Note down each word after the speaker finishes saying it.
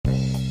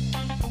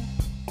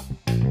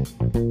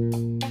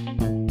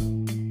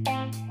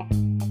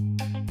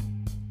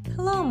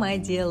Hello, my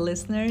dear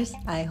listeners.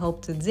 I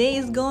hope today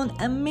is going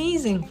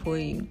amazing for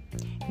you.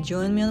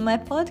 Join me on my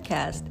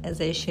podcast as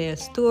I share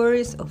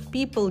stories of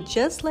people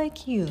just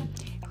like you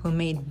who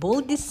made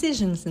bold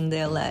decisions in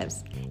their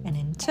lives and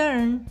in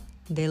turn,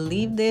 they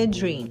live their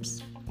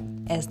dreams.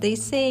 As they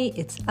say,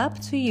 it's up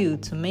to you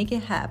to make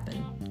it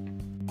happen.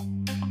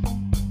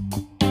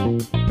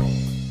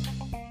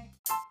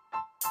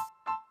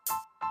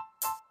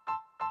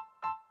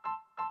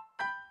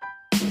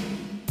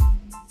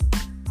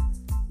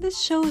 This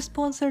show is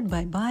sponsored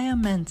by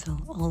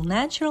BioMental, all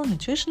natural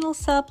nutritional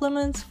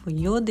supplements for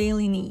your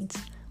daily needs.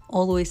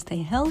 Always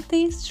stay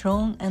healthy,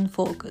 strong, and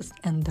focused,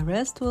 and the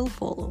rest will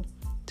follow.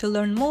 To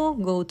learn more,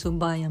 go to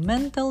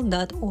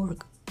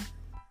biomental.org.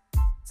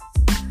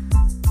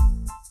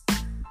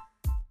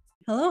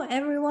 Hello,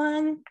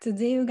 everyone.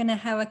 Today we're going to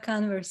have a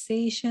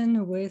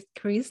conversation with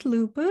Chris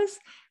Loupos,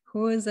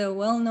 who is a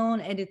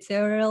well-known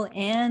editorial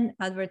and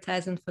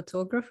advertising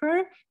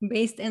photographer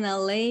based in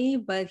LA,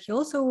 but he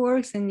also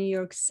works in New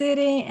York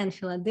City and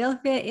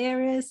Philadelphia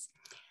areas.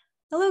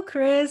 Hello,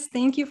 Chris.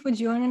 Thank you for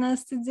joining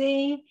us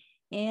today.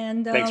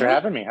 And thanks for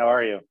having me. How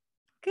are you?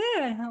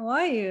 Good. How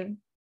are you?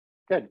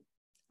 Good.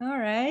 All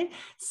right.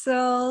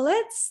 So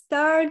let's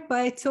start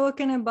by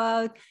talking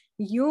about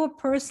your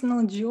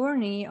personal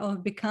journey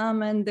of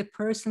becoming the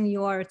person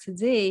you are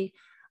today.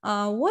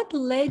 What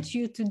led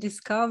you to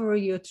discover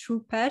your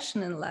true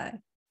passion in life?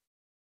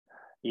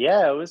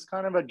 Yeah, it was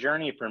kind of a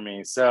journey for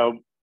me. So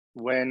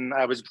when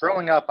I was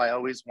growing up, I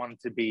always wanted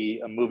to be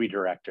a movie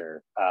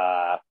director.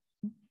 I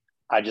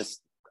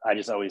just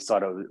always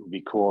thought it would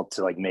be cool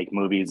to like make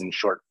movies and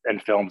short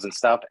and films and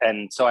stuff.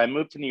 And so I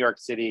moved to New York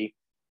City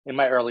in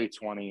my early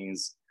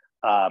 20s,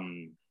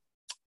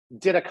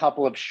 did a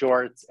couple of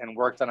shorts and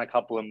worked on a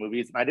couple of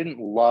movies. And I didn't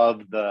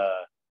love the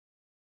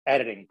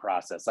editing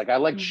process. Like I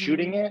liked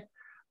shooting it,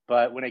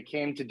 but when it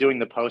came to doing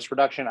the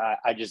post-production,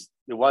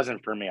 it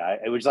wasn't for me.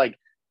 It was like,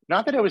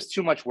 not that it was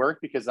too much work,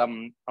 because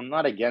I'm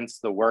not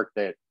against the work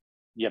that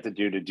you have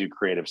to do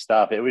creative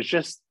stuff. It was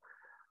just,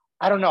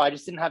 I don't know. I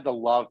just didn't have the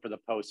love for the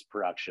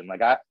post-production.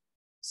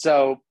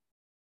 So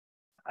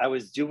I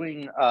was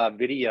doing a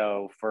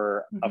video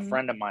for a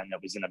friend of mine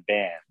that was in a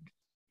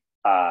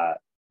band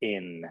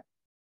in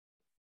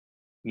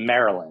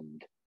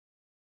Maryland,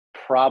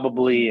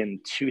 probably in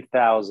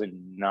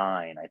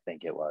 2009, I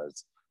think it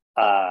was.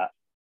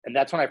 And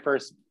that's when I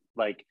first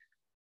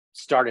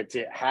started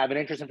to have an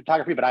interest in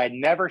photography, but I had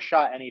never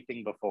shot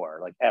anything before,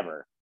 like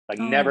ever.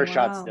 Never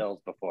shot stills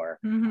before.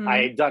 I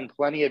had done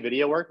plenty of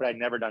video work, but I'd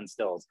never done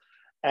stills.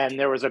 And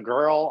there was a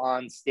girl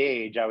on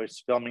stage. I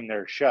was filming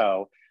their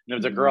show. And there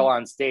was a girl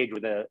on stage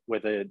with a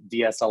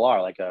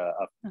DSLR, like a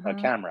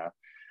camera.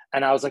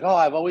 And I was like, oh,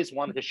 I've always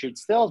wanted to shoot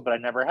stills, but I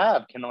never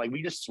have. Can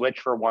we just switch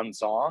for one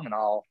song and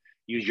I'll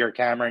use your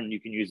camera and you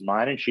can use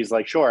mine? And she's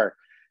like, sure.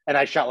 And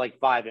I shot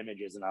 5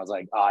 images and I was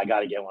like, oh, I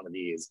got to get one of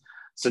these.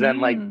 So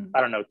then I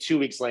don't know, 2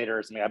 weeks later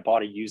or something, I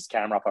bought a used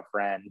camera off a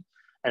friend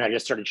and I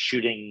just started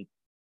shooting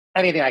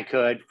anything I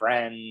could,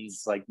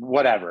 friends,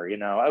 whatever,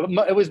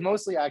 It was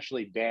mostly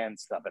actually band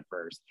stuff at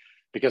first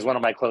because one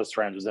of my close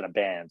friends was in a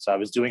band. So I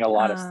was doing a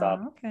lot of stuff,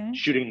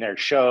 shooting their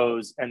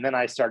shows. And then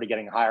I started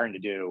getting hired to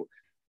do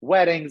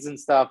weddings and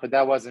stuff, but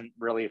that wasn't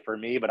really for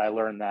me. But I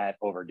learned that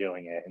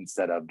overdoing it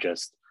instead of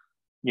just,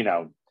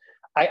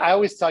 I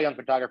always tell young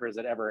photographers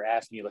that ever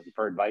ask me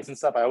for advice and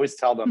stuff. I always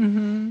tell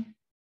them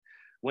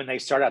when they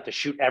start out to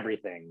shoot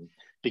everything,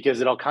 because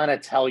it'll kind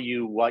of tell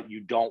you what you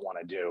don't want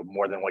to do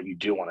more than what you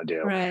do want to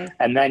do. Right.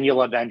 And then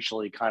you'll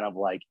eventually kind of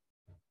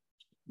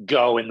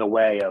go in the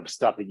way of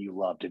stuff that you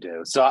love to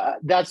do. So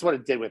that's what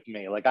it did with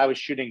me. I was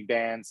shooting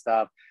band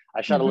stuff.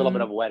 I shot a little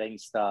bit of wedding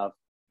stuff.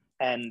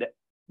 And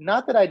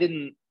not that I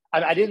didn't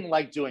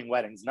like doing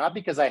weddings, not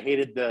because I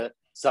hated the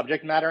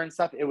subject matter and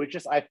stuff. It was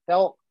just, I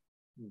felt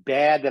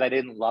bad that I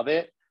didn't love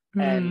it.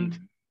 And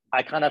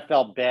I kind of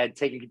felt bad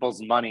taking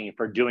people's money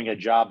for doing a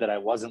job that I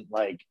wasn't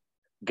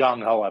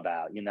gung-ho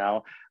about,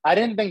 I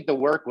didn't think the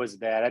work was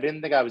bad. I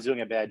didn't think I was doing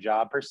a bad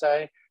job per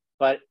se,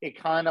 but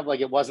it kind of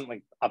it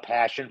wasn't a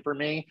passion for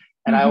me.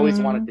 And I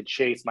always wanted to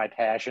chase my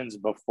passions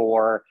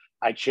before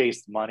I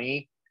chased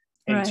money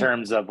in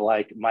terms of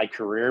my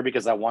career,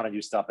 because I want to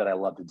do stuff that I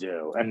love to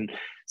do. And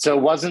so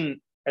it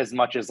wasn't as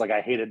much as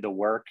I hated the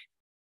work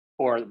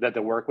or that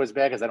the work was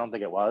bad, because I don't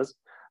think it was,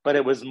 but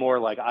it was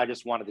more I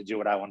just wanted to do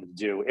what I wanted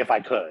to do if I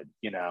could,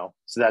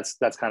 so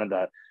that's kind of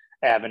the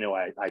avenue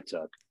I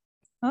took.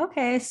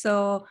 Okay,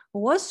 so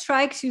what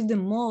strikes you the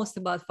most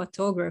about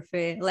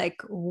photography?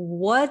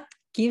 What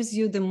gives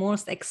you the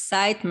most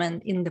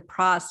excitement in the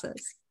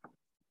process?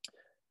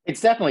 It's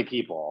definitely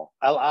people.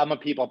 I'm a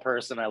people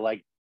person. I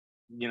like,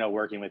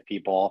 working with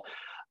people.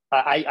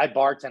 I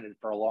bartended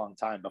for a long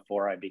time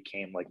before I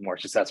became more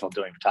successful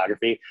doing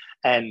photography.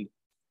 And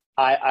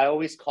I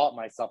always caught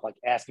myself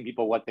asking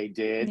people what they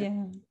did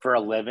for a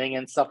living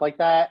and stuff like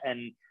that.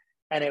 And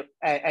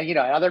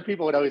other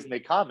people would always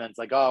make comments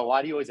oh,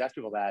 why do you always ask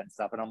people that and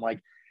stuff? And I'm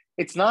like,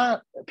 it's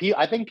not,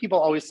 I think people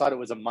always thought it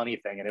was a money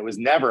thing, and it was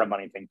never a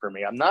money thing for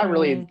me. I'm not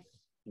really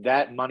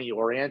that money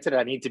oriented.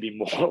 I need to be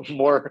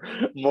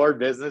more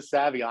business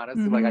savvy,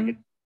 honestly. Like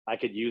I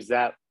could use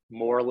that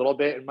more a little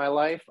bit in my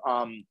life.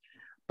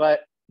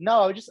 But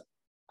no,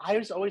 I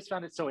just always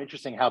found it so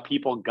interesting how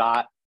people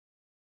got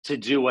to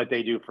do what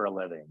they do for a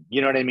living.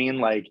 You know what I mean?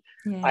 Like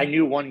I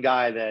knew one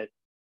guy that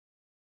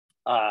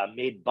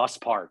made bus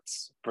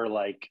parts for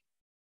like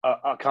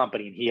a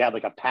company, and he had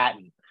like a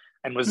patent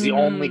and was the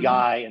only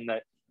guy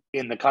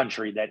in the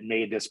country that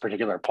made this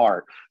particular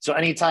part. So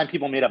anytime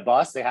people made a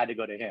bus, they had to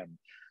go to him.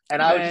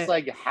 And I was just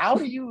like, how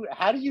do you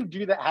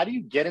do that? How do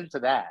you get into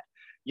that?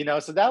 You know,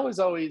 so that was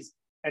always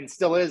and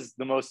still is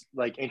the most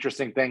like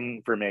interesting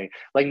thing for me.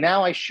 Like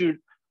now I shoot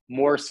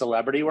more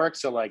celebrity work.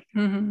 So like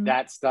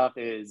that stuff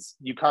is,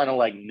 you kind of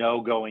like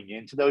know going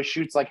into those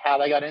shoots, like how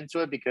I got into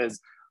it, because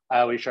I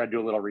always try to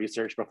do a little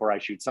research before I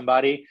shoot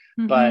somebody.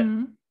 But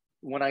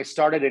when I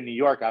started in New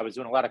York, I was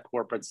doing a lot of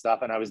corporate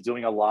stuff, and I was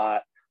doing a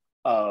lot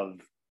of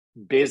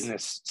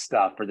business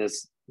stuff for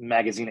this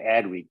magazine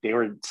Ad Week. They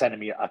were sending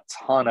me a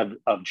ton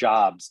of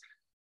jobs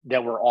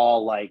that were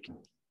all like,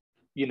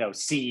 you know,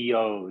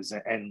 CEOs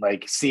and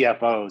like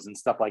CFOs and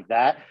stuff like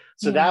that.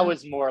 So that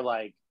was more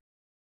like,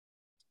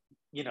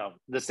 you know,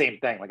 the same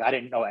thing. Like I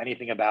didn't know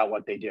anything about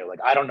what they do. Like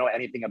I don't know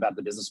anything about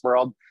the business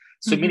world.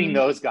 So meeting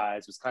those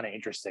guys was kind of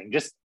interesting.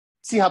 Just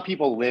see how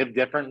people live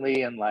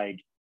differently, and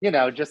like, you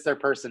know, just their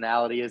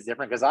personality is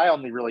different. Cause I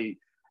only really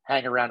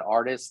hang around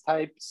artist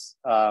types,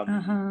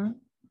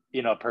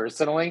 you know,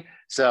 personally.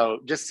 So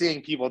just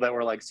seeing people that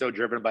were like so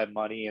driven by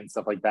money and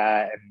stuff like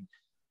that.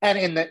 And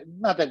in the,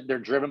 not that they're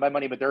driven by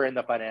money, but they're in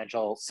the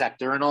financial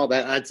sector and all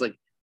that. That's like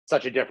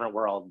such a different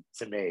world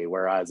to me.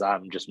 Whereas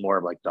I'm just more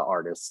of like the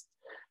artist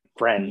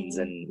friends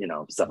and, you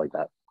know, stuff like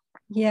that.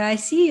 Yeah, I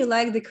see you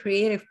like the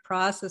creative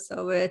process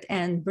of it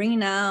and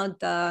bringing out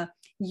the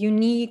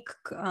unique,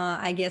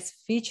 I guess,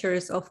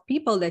 features of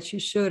people that you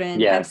shoot.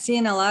 And I've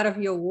seen a lot of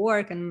your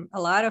work and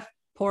a lot of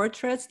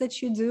portraits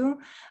that you do.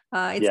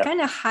 It's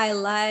kind of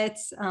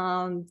highlights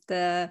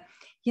the,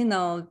 you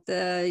know,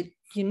 the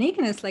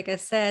uniqueness, like I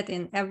said,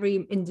 in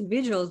every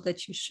individual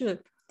that you shoot.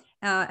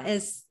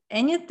 Is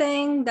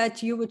anything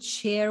that you would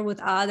share with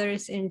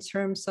others in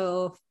terms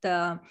of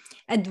the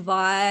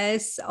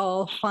advice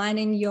of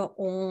finding your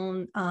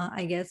own,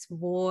 I guess,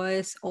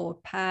 voice or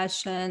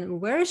passion?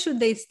 Where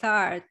should they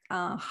start?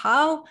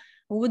 How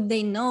would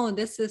they know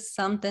this is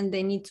something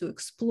they need to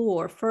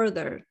explore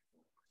further?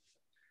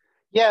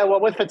 Yeah,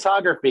 well, with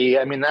photography,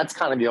 I mean, that's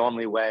kind of the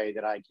only way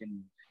that I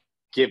can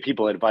give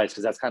people advice,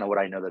 because that's kind of what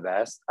I know the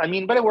best. I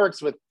mean, but it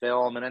works with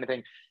film and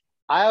anything.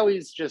 I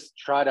always just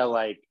try to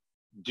like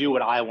do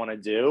what I want to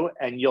do,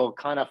 and you'll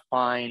kind of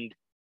find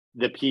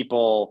the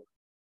people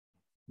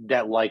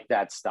that like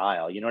that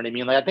style. You know what I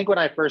mean? Like I think when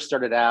I first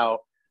started out,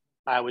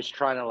 I was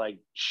trying to like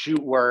shoot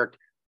work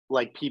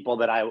like people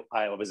that I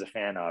was a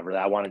fan of, or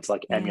that I wanted to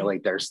like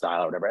emulate their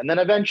style or whatever. And then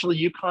eventually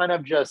you kind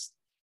of just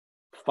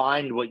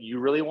find what you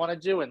really want to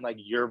do and like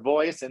your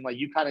voice, and like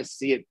you kind of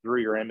see it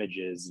through your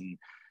images,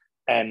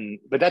 and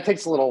but that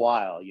takes a little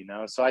while, you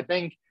know. So I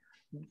think,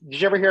 did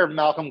you ever hear of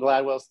Malcolm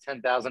Gladwell's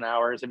 10,000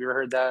 hours? Have you ever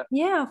heard that?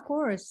 Yeah, of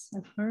course,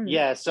 I've heard.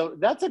 Yeah, so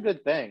that's a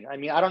good thing. I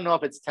mean, I don't know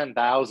if it's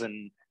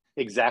 10,000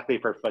 exactly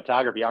for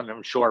photography.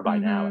 I'm sure by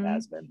now it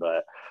has been,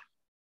 but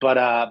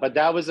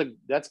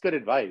that's good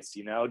advice,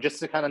 you know, just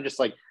to kind of just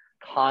like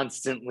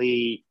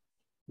constantly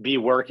be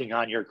working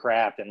on your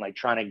craft and like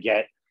trying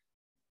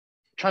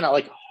to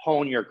like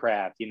hone your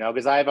craft, you know,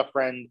 because I have a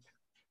friend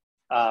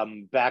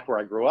back where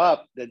I grew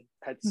up that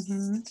had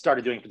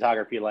started doing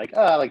photography like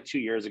 2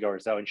 years ago or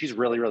so, and she's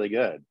really, really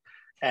good.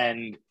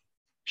 And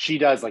she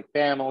does like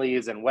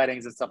families and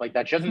weddings and stuff like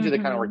that. She doesn't do the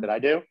kind of work that I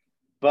do,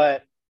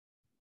 but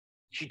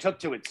she took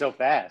to it so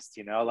fast,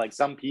 you know, like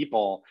some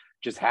people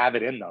just have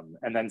it in them,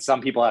 and then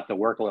some people have to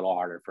work a little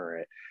harder for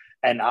it.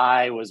 And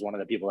I was one of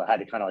the people that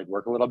had to kind of like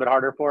work a little bit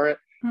harder for it,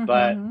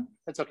 but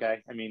it's okay.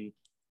 I mean,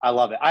 I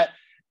love it.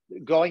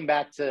 Going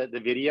back to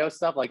the video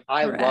stuff, like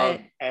I love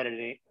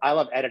editing. I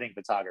love editing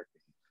photography,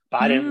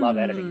 but I didn't love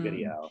editing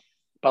video.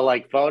 But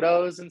like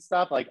photos and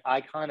stuff, like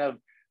I kind of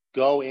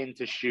go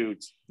into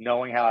shoots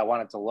knowing how I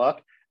want it to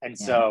look. And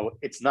so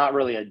it's not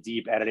really a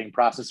deep editing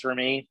process for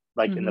me,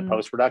 like in the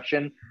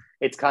post-production.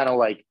 It's kind of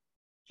like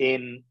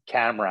in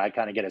camera, I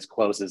kind of get as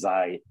close as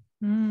I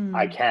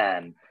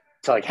can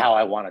to like how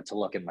I want it to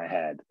look in my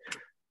head.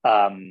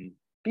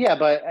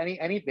 But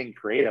anything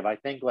creative, I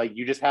think like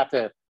you just have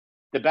to,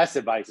 the best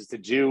advice is to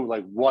do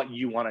like what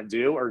you want to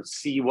do, or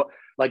see what,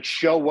 like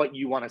show what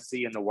you want to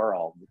see in the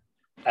world,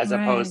 as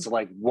opposed to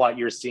like what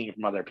you're seeing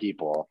from other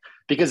people,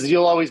 because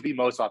you'll always be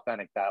most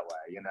authentic that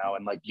way, you know,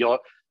 and like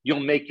you'll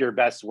make your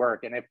best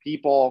work. And if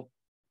people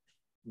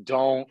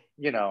don't,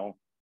 you know,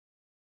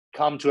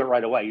 come to it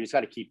right away, you just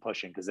got to keep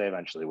pushing, because they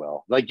eventually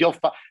will. Like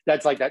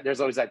that's like that.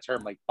 There's always that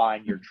term like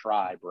find your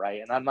tribe, right?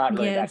 And I'm not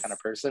really that kind of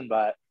person,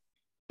 but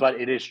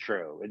it is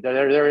true.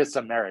 There is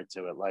some merit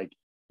to it. Like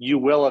you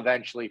will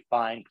eventually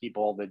find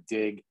people that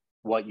dig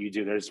what you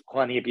do. There's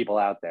plenty of people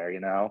out there,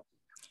 you know.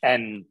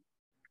 And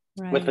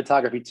with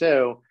photography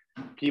too,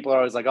 people are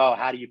always like, oh,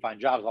 how do you find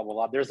jobs? Blah, blah,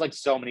 blah. There's like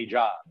so many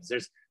jobs.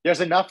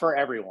 there's enough for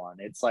everyone.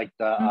 It's like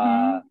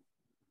Mm-hmm.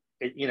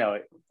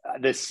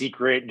 The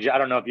Secret. I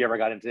don't know if you ever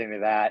got into any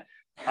of that.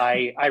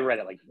 I read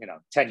it like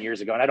 10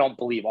 years ago, and I don't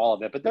believe all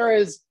of it, but there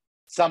is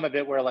some of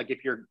it where like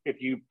if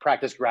you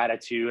practice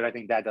gratitude, I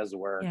think that does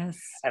work. Yes.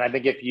 And I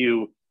think if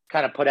you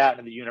kind of put out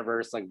into the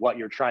universe like what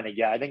you're trying to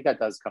get, I think that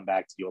does come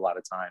back to you a lot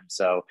of times.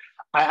 So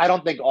I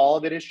don't think all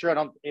of it is true. I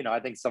don't,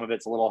 I think some of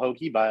it's a little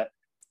hokey, but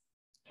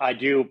I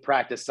do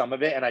practice some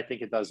of it, and I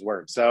think it does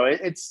work. So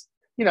it's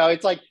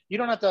like you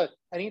don't have to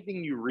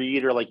anything you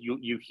read or like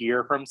you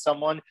hear from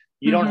someone,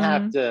 you don't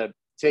have Mm-hmm. to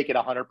take it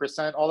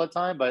 100% all the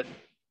time, but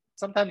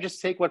sometimes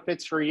just take what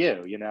fits for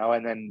you,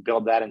 and then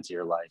build that into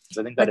your life.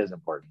 So I think that But is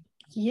important.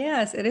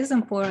 yes, it is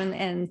important.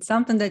 And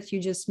something that you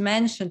just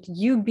mentioned,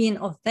 you being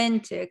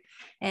authentic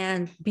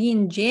and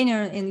being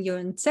genuine in your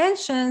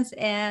intentions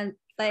and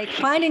like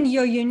finding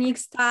your unique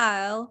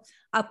style,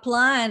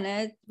 applying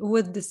it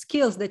with the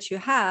skills that you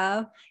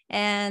have,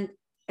 and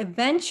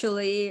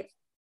eventually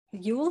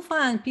you will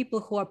find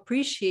people who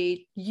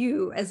appreciate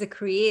you as a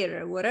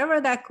creator, whatever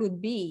that could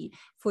be.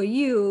 For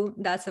you,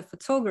 that's a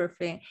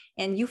photography.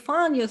 And you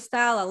found your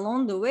style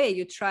along the way.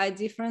 You tried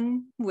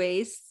different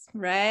ways,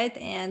 right?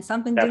 And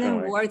something didn't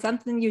Definitely. work,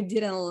 something you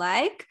didn't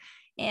like.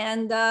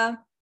 And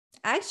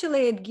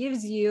actually, it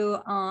gives you,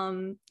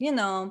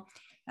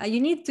 you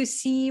need to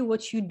see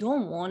what you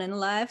don't want in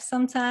life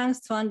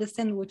sometimes to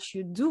understand what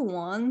you do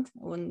want,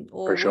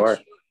 or For sure.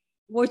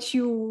 what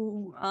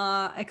you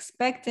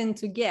expecting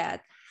to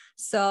get.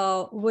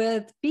 So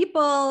with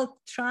people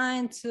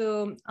trying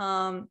to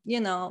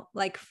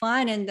like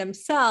finding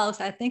themselves,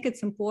 I think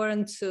it's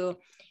important to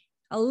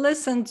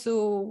listen to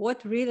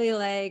what really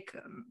like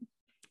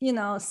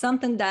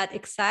something that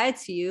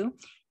excites you.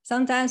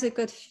 Sometimes it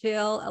could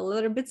feel a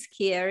little bit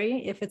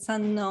scary if it's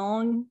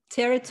unknown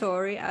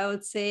territory, I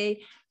would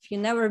say, if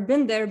you've never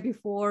been there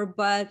before.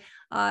 But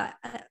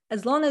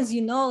as long as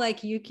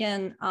like you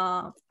can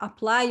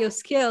apply your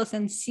skills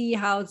and see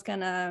how it's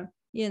gonna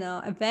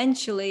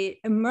eventually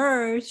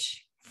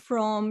emerge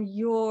from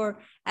your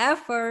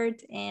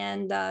effort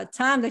and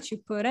time that you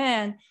put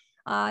in,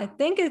 I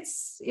think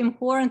it's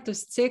important to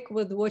stick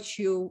with what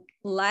you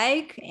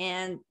like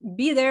and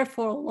be there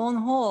for a long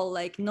haul,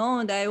 like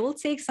knowing that it will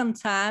take some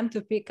time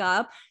to pick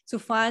up, to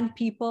find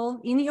people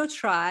in your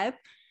tribe,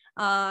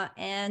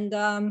 and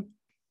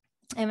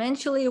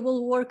eventually it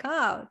will work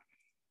out.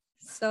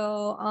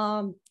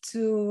 So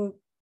to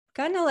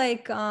kind of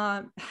like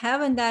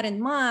having that in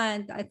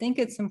mind, I think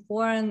it's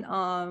important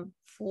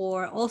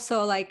for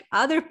also like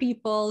other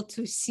people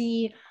to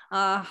see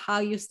how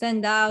you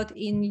stand out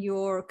in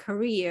your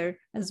career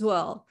as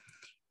well.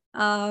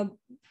 Uh,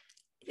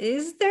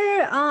 is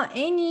there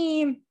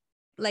any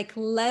like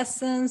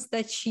lessons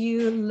that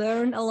you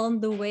learned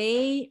along the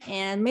way,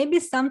 and maybe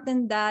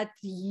something that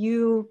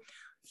you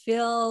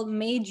feel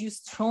made you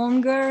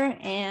stronger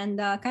and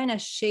kind of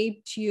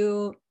shaped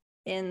you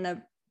in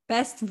the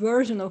best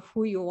version of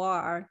who you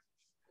are?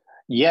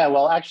 Yeah,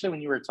 well, actually,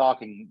 when you were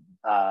talking,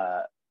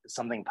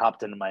 something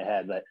popped into my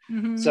head. But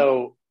Mm-hmm.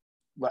 so,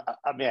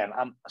 man,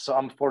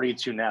 I'm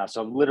 42 now.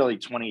 So literally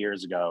 20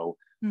 years ago,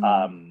 Mm-hmm.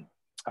 um,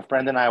 a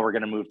friend and I were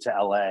going to move to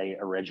LA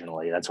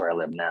originally. That's where I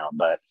live now.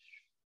 But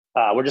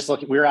we're just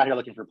looking. We were out here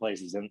looking for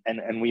places,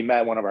 and we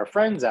met one of our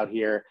friends out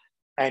here,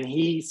 and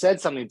he said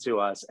something to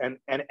us, and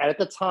at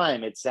the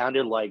time it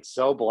sounded like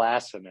so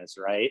blasphemous,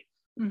 right?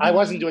 I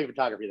wasn't Mm-hmm. doing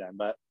photography then,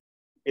 but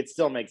it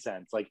still makes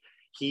sense. Like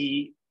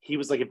he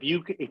was like, if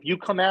you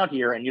come out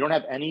here and you don't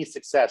have any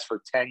success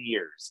for 10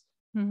 years,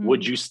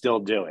 would Mm-hmm. you still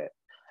do it?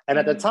 And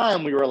at the Right.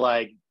 time we were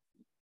like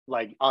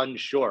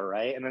unsure,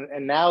 right?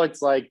 And now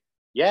it's like,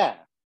 yeah,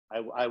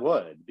 I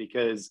would,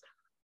 because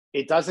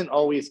it doesn't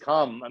always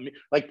come. I mean,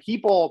 like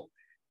people,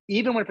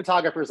 even when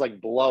photographers like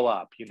blow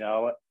up,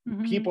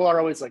 Mm-hmm. people are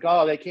always like,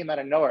 oh, they came out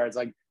of nowhere. It's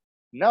like,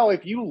 no,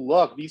 if you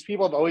look, these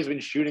people have always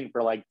been shooting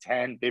for like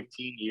 10,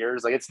 15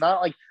 years. Like, it's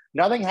not like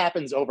nothing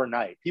happens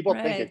overnight. People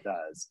think Right. it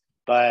does,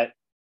 but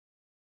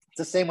it's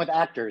the same with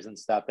actors and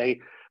stuff.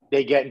 They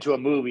get into a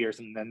movie or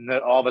something, and then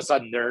all of a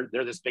sudden they're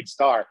this big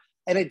star.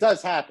 And it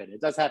does happen.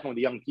 It does happen with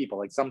young people.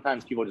 Like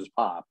sometimes people just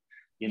pop,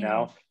 you Yeah.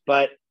 know.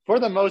 But for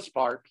the most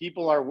part,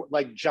 people are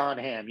like John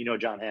Hamm. You know who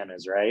John Hamm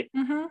is, right?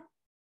 Mm-hmm.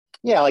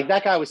 Yeah, like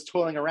that guy was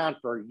toiling around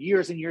for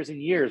years and years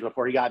and years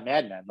before he got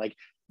Mad Men. Like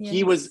Yes.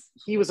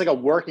 he was like a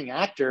working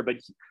actor,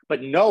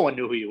 but no one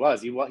knew who he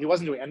was. He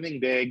wasn't doing anything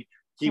big.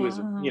 He was,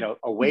 Wow.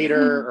 a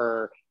waiter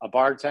or a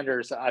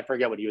bartender. So I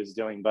forget what he was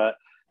doing, but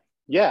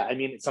yeah, I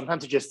mean,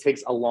 sometimes it just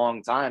takes a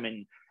long time.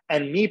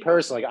 And me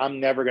personally, like, I'm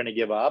never going to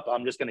give up.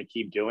 I'm just going to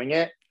keep doing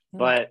it. Yeah.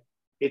 But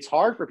it's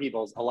hard for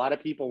people. A lot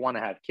of people want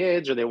to have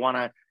kids, or they want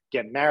to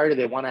get married, or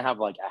they want to have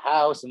like a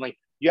house, and like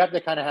you have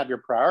to kind of have your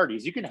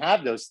priorities. You can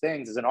have those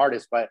things as an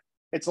artist, but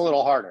it's a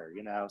little harder.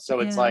 So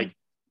it's Yeah. like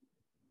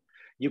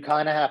you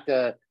kind of have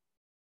to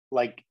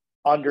like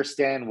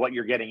understand what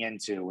you're getting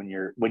into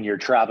when you're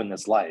traveling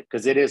this life,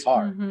 because it is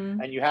hard,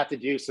 Mm-hmm. and you have to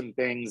do some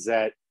things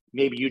that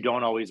maybe you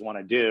don't always want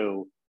to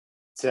do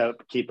to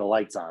keep the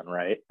lights on,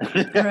 right?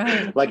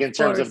 Right. Like Of in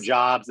terms of course.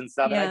 jobs and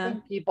stuff. And I Yeah.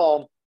 think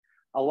people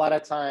a lot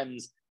of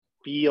times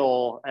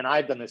feel, and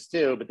I've done this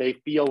too, but they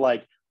feel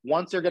like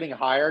once they're getting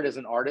hired as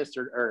an artist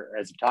or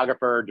as a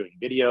photographer doing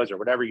videos or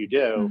whatever you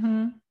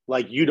do,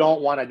 like you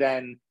don't want to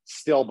then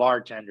still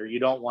bartender. You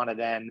don't want to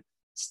then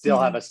still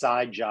have a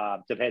side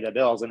job to pay the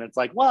bills. And it's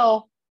like,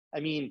 well, I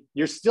mean,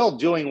 you're still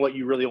doing what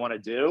you really want to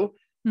do.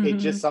 It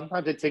just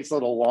sometimes it takes a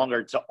little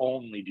longer to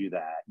only do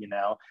that, you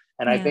know?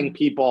 And I think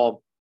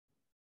people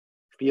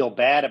feel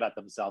bad about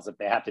themselves if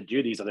they have to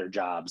do these other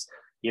jobs,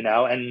 you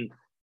know, and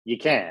you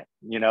can't,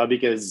 you know,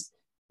 because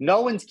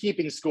no one's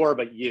keeping score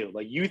but you.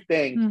 Like you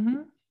think,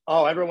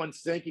 oh,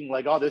 everyone's thinking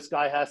like, oh, this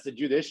guy has to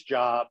do this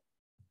job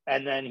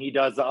and then he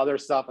does the other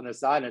stuff on the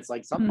side. And it's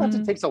like, sometimes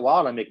it takes a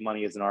while to make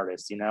money as an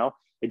artist, you know?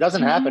 It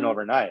doesn't happen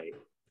overnight.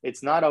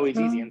 It's not always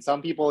easy. And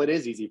some people it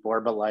is easy for,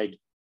 but like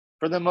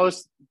for the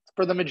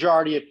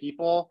majority of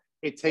people,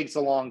 it takes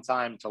a long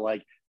time to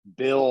like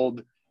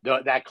build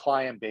that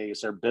client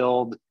base or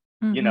build,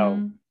 you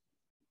know,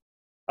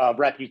 a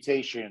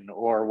reputation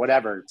or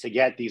whatever to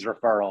get these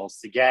referrals,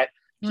 to get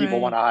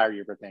people want to hire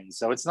you for things.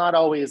 So it's not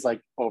always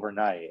like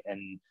overnight.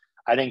 And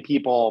I think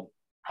people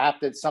have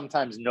to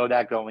sometimes know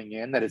that going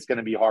in, that it's going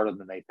to be harder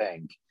than they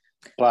think,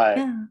 but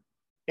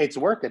it's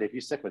worth it if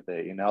you stick with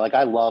it. You know, like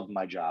I love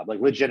my job,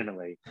 like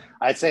legitimately.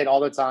 I say it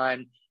all the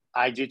time.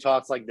 I do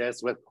talks like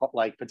this with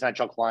like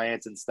potential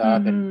clients and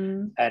stuff.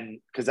 And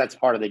cause that's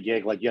part of the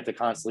gig. Like you have to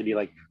constantly be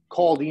like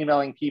cold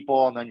emailing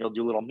people, and then you'll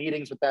do little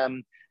meetings with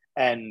them.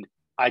 And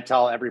I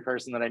tell every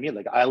person that I meet,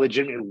 like, I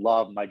legitimately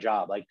love my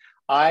job. Like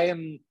I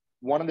am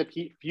one of the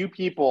few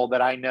people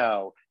that I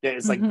know that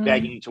is like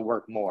begging to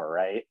work more.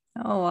 Right.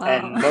 Oh, wow.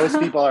 And most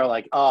people are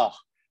like, oh,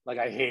 like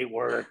I hate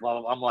work.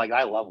 Well, I'm like,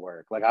 I love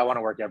work. Like I want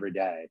to work every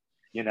day,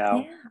 you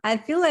know? Yeah, I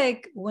feel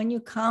like when you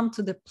come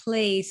to the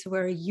place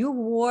where you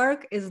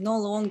work is no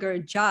longer a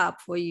job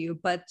for you,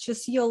 but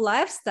just your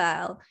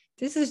lifestyle.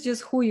 This is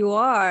just who you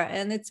are,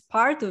 and it's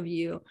part of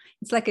you.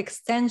 It's like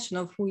extension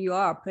of who you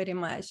are pretty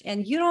much.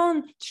 And you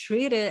don't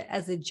treat it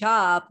as a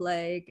job.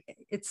 Like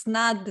it's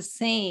not the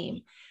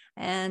same.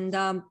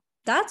 And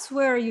that's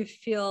where you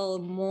feel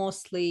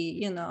mostly,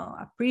 you know,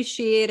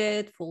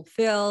 appreciated,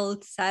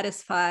 fulfilled,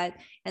 satisfied.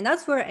 And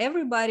that's where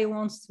everybody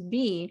wants to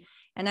be.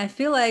 And I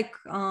feel like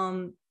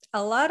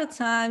a lot of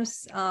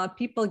times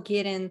people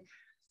get in,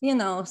 you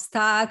know,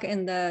 stuck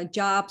in the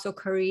jobs or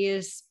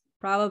careers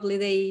probably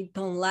they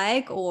don't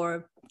like,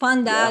 or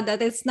found out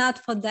that it's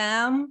not for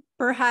them.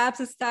 Perhaps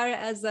it started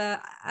as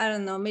a, I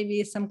don't know,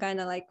 maybe some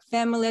kind of like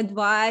family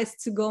advice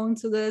to go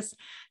into this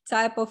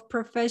type of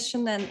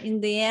profession. And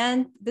in the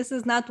end, this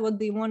is not what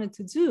they wanted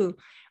to do.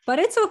 But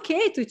it's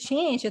okay to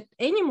change at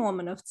any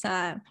moment of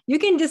time. You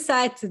can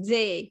decide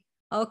today,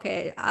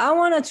 okay, I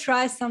want to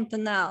try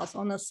something else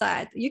on the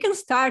side. You can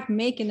start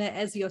making it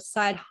as your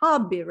side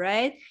hobby,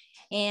 right?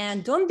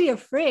 And don't be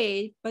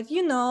afraid, but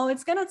you know,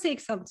 it's going to take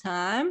some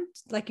time,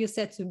 like you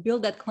said, to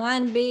build that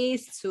client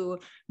base, to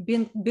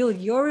build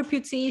your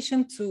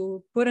reputation,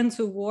 to put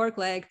into work,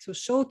 like to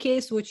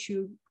showcase what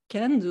you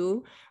can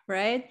do,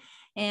 right?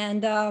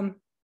 And,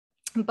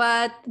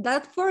 but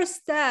that first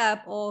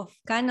step of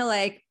kind of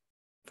like,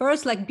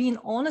 first, like being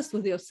honest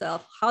with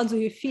yourself, how do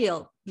you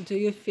feel? Do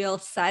you feel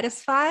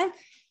satisfied?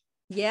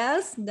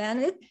 Yes,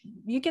 then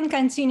you can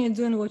continue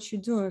doing what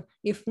you're doing.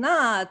 If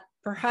not,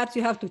 perhaps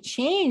you have to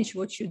change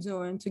what you're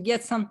doing to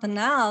get something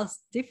else,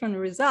 different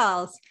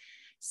results.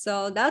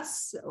 So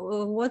that's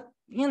what,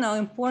 you know,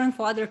 important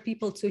for other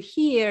people to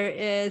hear,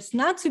 is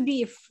not to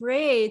be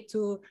afraid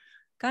to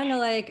kind of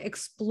like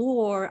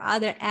explore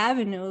other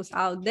avenues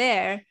out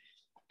there,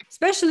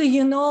 especially,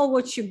 you know,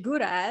 what you're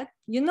good at,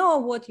 you know,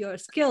 what your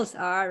skills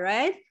are,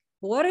 right?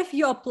 What if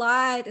you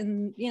applied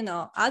in, you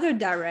know, other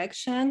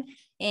direction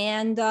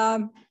and,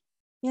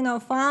 you know,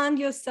 find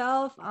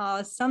yourself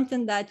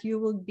something that you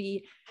will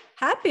be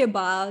happy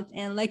about.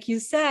 And like you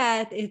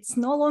said, it's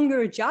no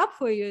longer a job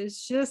for you.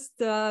 It's just,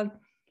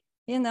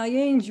 you know,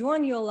 you're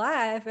enjoying your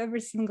life every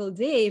single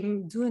day,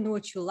 doing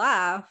what you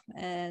love.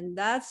 And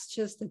that's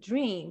just a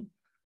dream.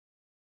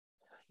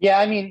 Yeah,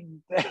 I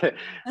mean,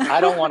 I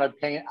don't want to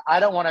paint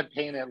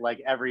it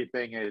like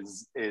everything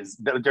is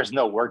there's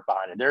no work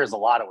behind it. There is a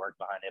lot of work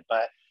behind it,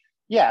 but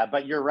yeah,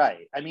 but you're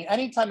right. I mean,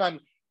 anytime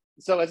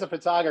so as a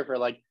photographer,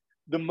 like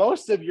the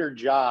most of your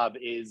job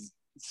is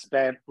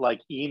spent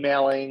like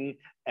emailing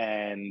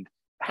and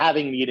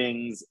having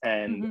meetings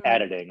and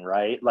editing,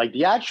 right? Like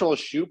the actual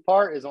shoot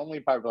part is only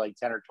probably like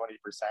 10 or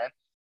 20%.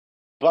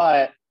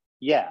 But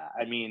yeah,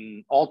 I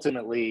mean,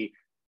 ultimately,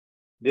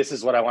 this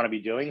is what I want to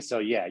be doing. So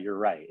yeah, you're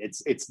right.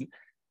 It's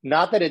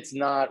not that it's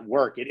not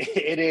work.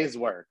 It is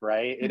work,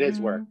 right? It is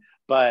work,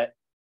 but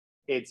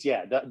it's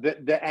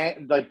the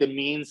end, like the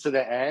means to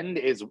the end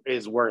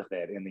is worth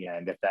it in the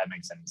end, if that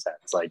makes any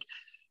sense. Like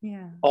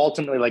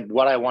ultimately, like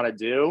what I want to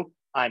do,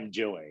 I'm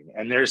doing.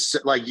 And there's,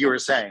 like you were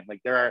saying,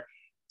 like there are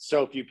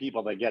so few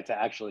people that get to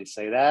actually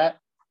say that,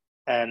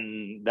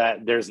 and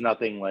that there's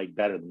nothing like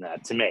better than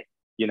that to me,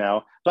 you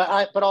know.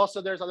 But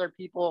also there's other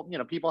people, you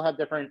know, people have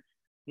different,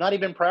 not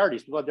even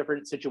priorities, people have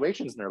different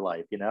situations in their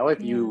life, you know.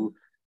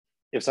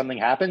 If something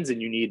happens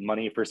and you need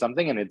money for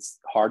something and it's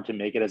hard to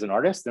make it as an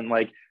artist, then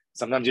like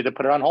sometimes you have to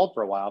put it on hold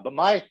for a while. But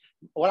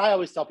what I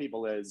always tell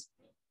people is,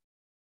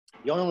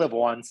 you only live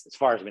once, as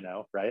far as we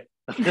know, right?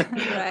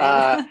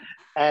 Right.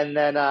 And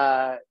then,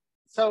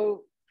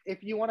 so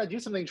if you want to do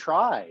something,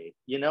 try,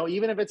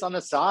 even if it's on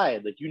the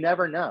side, like, you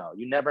never know.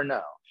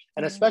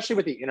 And especially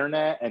with the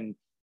internet and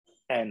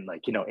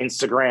like,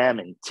 Instagram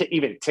and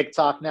even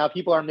TikTok now,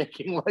 people are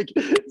making like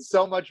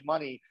so much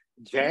money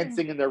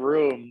dancing in their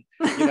room,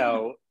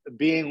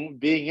 being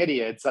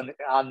idiots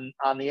on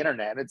the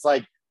internet. And it's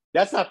like,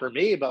 that's not for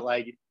me, but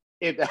like,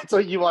 if that's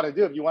what you want to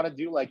do, if you want to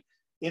do like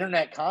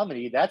internet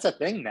comedy, that's a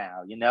thing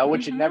now,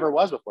 which it never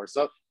was before.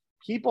 So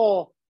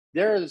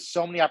there's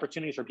so many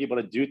opportunities for people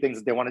to do things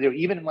that they want to do.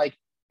 Even like,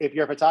 if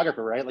you're a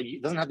photographer, right? Like,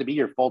 it doesn't have to be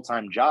your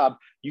full-time job.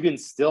 You can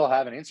still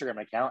have an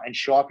Instagram account and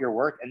show off your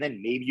work. And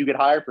then maybe you get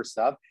hired for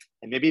stuff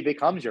and maybe it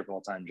becomes your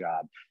full-time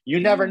job. You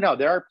never know.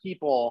 There are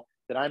people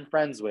that I'm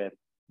friends with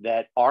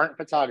that aren't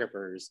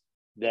photographers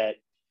that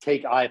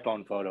take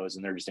iPhone photos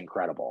and they're just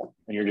incredible.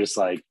 And you're just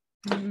like,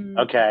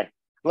 okay,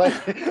 like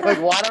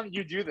why don't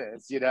you do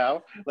this?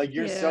 Like,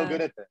 you're so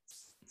good at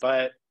this.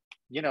 But,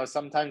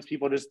 sometimes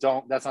people just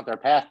don't, that's not their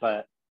path.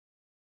 But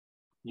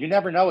you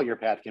never know what your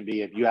path can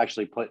be if you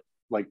actually put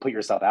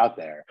yourself out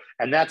there.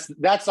 And that's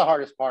the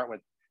hardest part with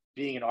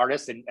being an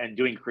artist and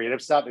doing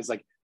creative stuff, is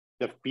like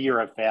the fear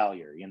of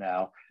failure,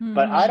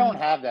 but I don't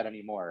have that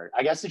anymore.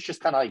 I guess it's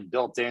just kind of like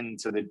built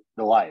into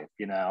the life,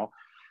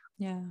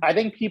 I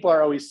think people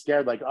are always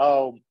scared, like,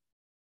 oh,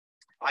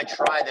 I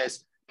try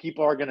this,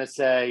 people are going to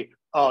say,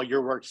 oh,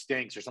 your work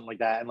stinks or something like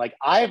that. And like,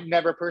 I've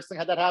never personally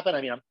had that happen.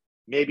 I mean,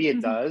 maybe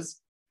it does,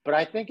 but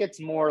I think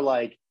it's more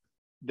like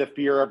the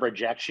fear of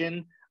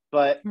rejection.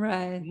 But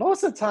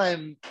most of the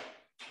time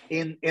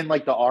in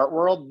like the art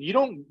world, you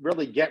don't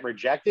really get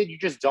rejected. You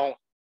just don't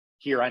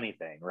hear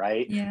anything,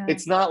 right?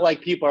 It's not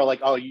like people are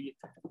like, oh, you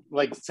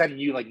like sending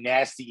you like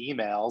nasty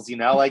emails,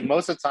 like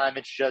most of the time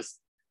it's just,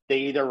 they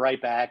either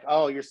write back,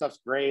 oh, your stuff's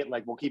great,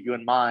 like, we'll keep you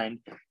in mind.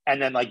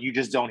 And then like, you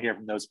just don't hear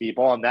from those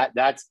people. And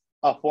that's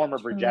a form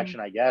of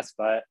rejection, I guess.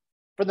 But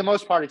for the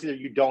most part, it's either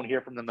you don't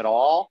hear from them at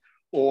all,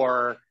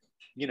 or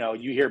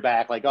you hear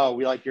back like, oh,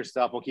 we like your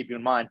stuff, we'll keep you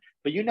in mind.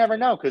 But you never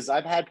know, because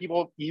I've had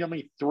people email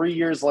me 3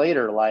 years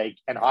later, like,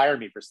 and hire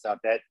me for stuff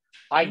that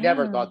I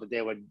never thought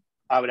that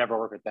I would ever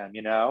work with them,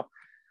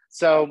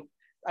 So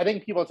I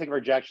think people take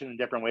rejection in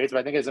different ways, but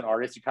I think as an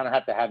artist, you kind of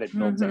have to have it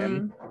built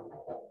in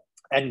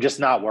and just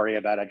not worry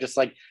about it. Just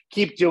like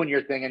keep doing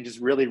your thing and just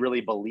really,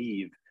 really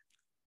believe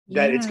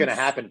that it's going to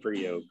happen for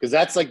you. Because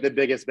that's like the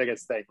biggest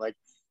thing. Like,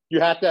 you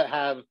have to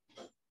have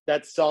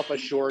that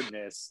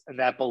self-assuredness and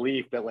that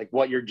belief that like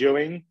what you're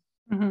doing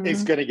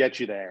is going to get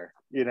you there,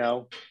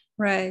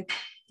 Right.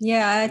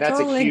 Yeah, I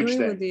totally agree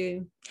with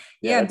you.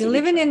 Yeah,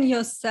 believing in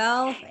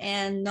yourself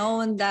and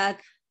knowing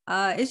that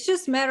it's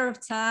just a matter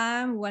of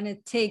time when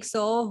it takes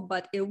off,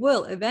 but it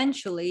will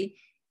eventually.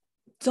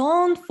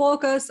 Don't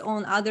focus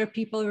on other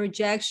people's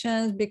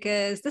rejections,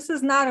 because this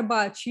is not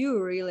about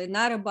you, really,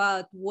 not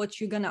about what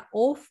you're gonna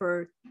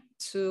offer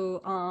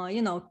to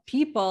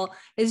people.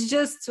 It's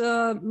just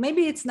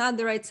maybe it's not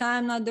the right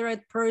time, not the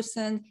right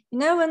person. You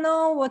never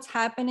know what's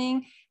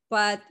happening,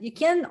 but you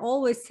can't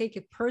always take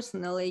it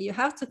personally. You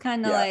have to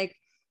kind of like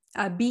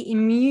be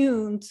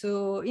immune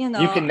to you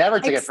can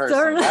never take it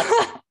personally.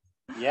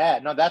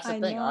 That's the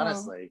thing,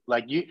 honestly.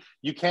 Like,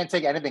 you can't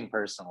take anything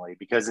personally,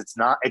 because it's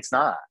not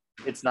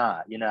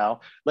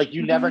like,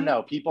 you never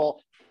know.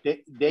 People,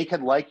 they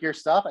could like your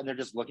stuff and they're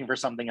just looking for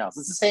something else.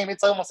 It's the same.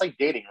 It's almost like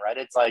dating, right?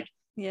 It's like,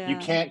 you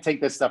can't take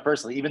this stuff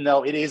personally, even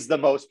though it is the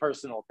most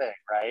personal thing,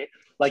 right?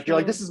 Like, you're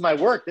like, this is my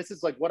work, this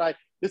is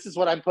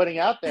what I'm putting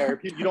out there.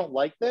 If you don't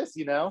like this,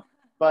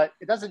 but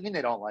it doesn't mean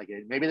they don't like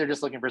it. Maybe they're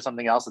just looking for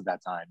something else at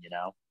that time,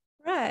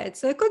 Right.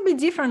 So it could be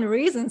different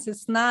reasons.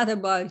 It's not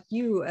about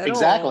you at all.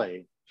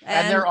 Exactly.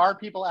 And there are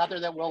people out there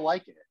that will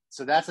like it.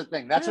 So that's the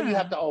thing. That's what you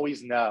have to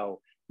always know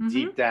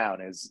deep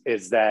down,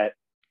 is that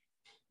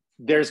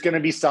there's going to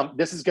be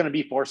this is going to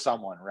be for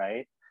someone,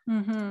 right?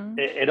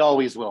 It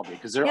always will be,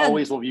 because there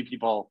always will be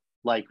people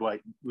like what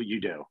you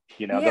do,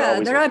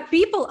 there are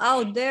people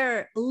out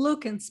there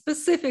looking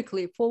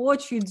specifically for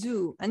what you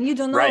do, and you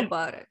don't know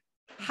about it.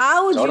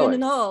 How would you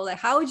know? Like,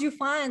 how would you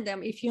find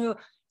them if you're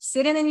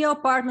sitting in your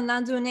apartment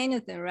not doing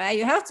anything, right?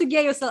 You have to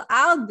get yourself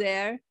out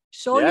there,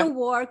 show your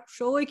work,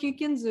 show what you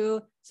can do,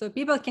 so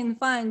people can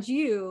find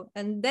you,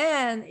 and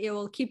then it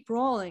will keep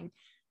rolling.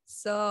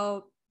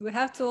 So we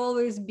have to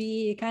always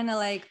be kind of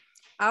like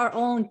our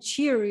own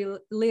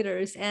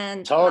cheerleaders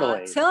and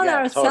telling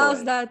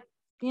ourselves that,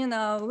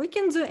 we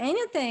can do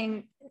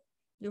anything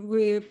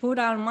we put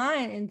our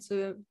mind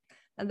into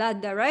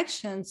that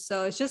direction.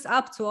 So it's just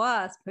up to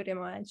us, pretty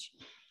much.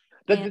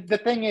 The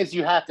thing is,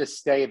 you have to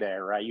stay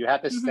there, right? You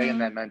have to stay in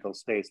that mental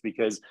space,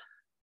 because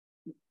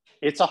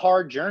it's a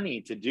hard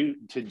journey to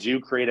do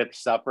creative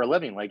stuff for a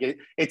living. Like,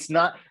 it's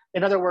not,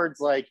 in other words,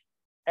 like,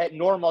 at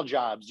normal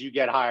jobs, you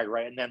get hired,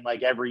 right? And then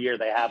like every year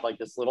they have like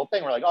this little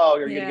thing where like, oh,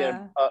 you're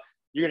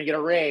gonna get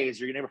a raise,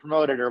 you're gonna get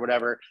promoted or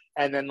whatever.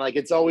 And then like,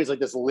 it's always like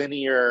this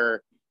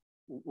linear,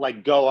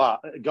 like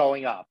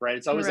going up, right?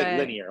 It's always like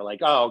linear, like,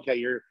 oh,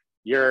 okay,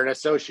 you're an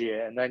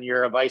associate, and then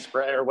you're a vice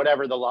president, or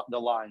whatever the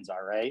lines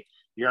are, right?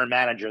 You're a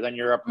manager, then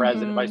you're a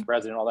president, vice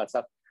president, all that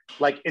stuff.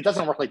 Like, it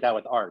doesn't work like that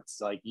with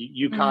arts. Like,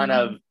 you kind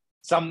of,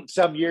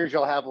 some years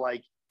you'll have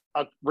like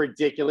a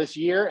ridiculous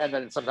year, and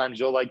then sometimes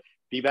you'll like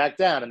be back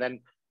down. And then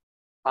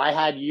I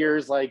had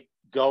years like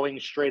going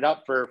straight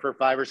up for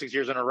 5 or 6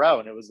 years in a row,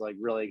 and it was like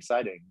really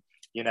exciting,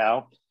 you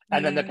know?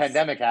 And then the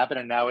pandemic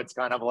happened, and now it's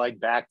kind of like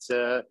back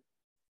to,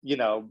 you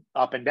know,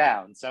 up and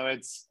down. So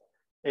it's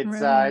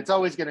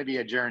always going to be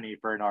a journey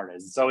for an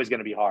artist. It's always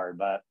going to be hard,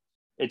 but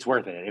it's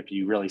worth it if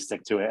you really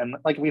stick to it. And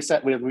like we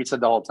said the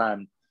whole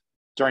time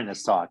during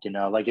this talk, you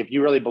know, like if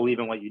you really believe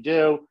in what you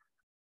do,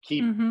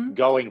 keep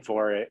going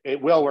for it. It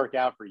will work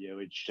out for you.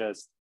 It's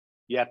just,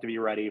 you have to be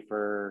ready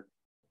for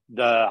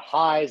the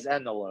highs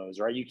and the lows,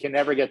 right? You can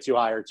never get too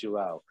high or too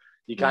low.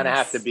 You kind of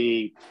have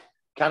to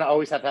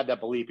always have to have that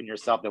belief in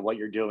yourself that what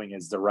you're doing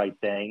is the right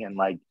thing, and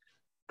like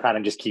kind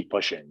of just keep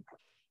pushing.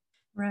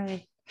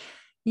 Right.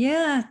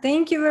 Yeah.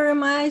 Thank you very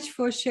much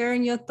for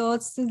sharing your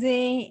thoughts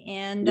today.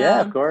 And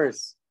yeah, of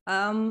course.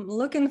 I'm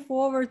looking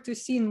forward to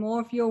seeing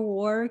more of your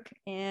work,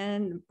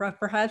 and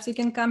perhaps you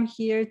can come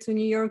here to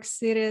New York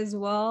City as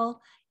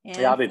well. And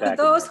yeah, I'll be back.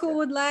 For those who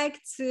would like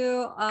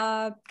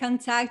to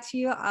contact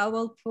you, I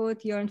will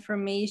put your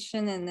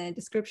information in the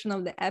description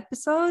of the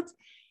episode.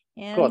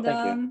 And cool,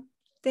 thank you.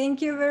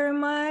 Thank you very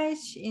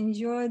much.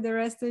 Enjoy the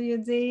rest of your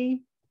day.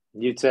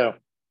 You too.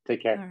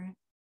 Take care. All right.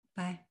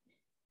 Bye.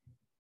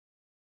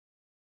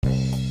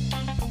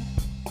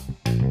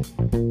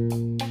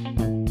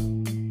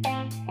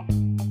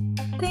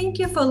 Thank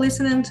you for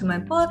listening to my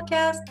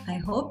podcast. I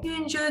hope you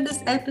enjoyed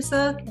this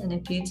episode, and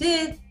if you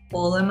did,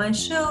 follow my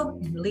show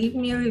and leave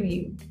me a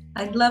review.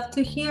 I'd love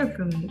to hear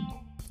from you.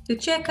 To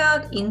check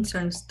out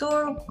Intern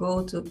Store,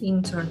 go to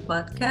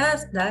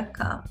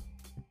internpodcast.com.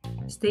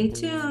 Stay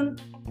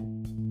tuned.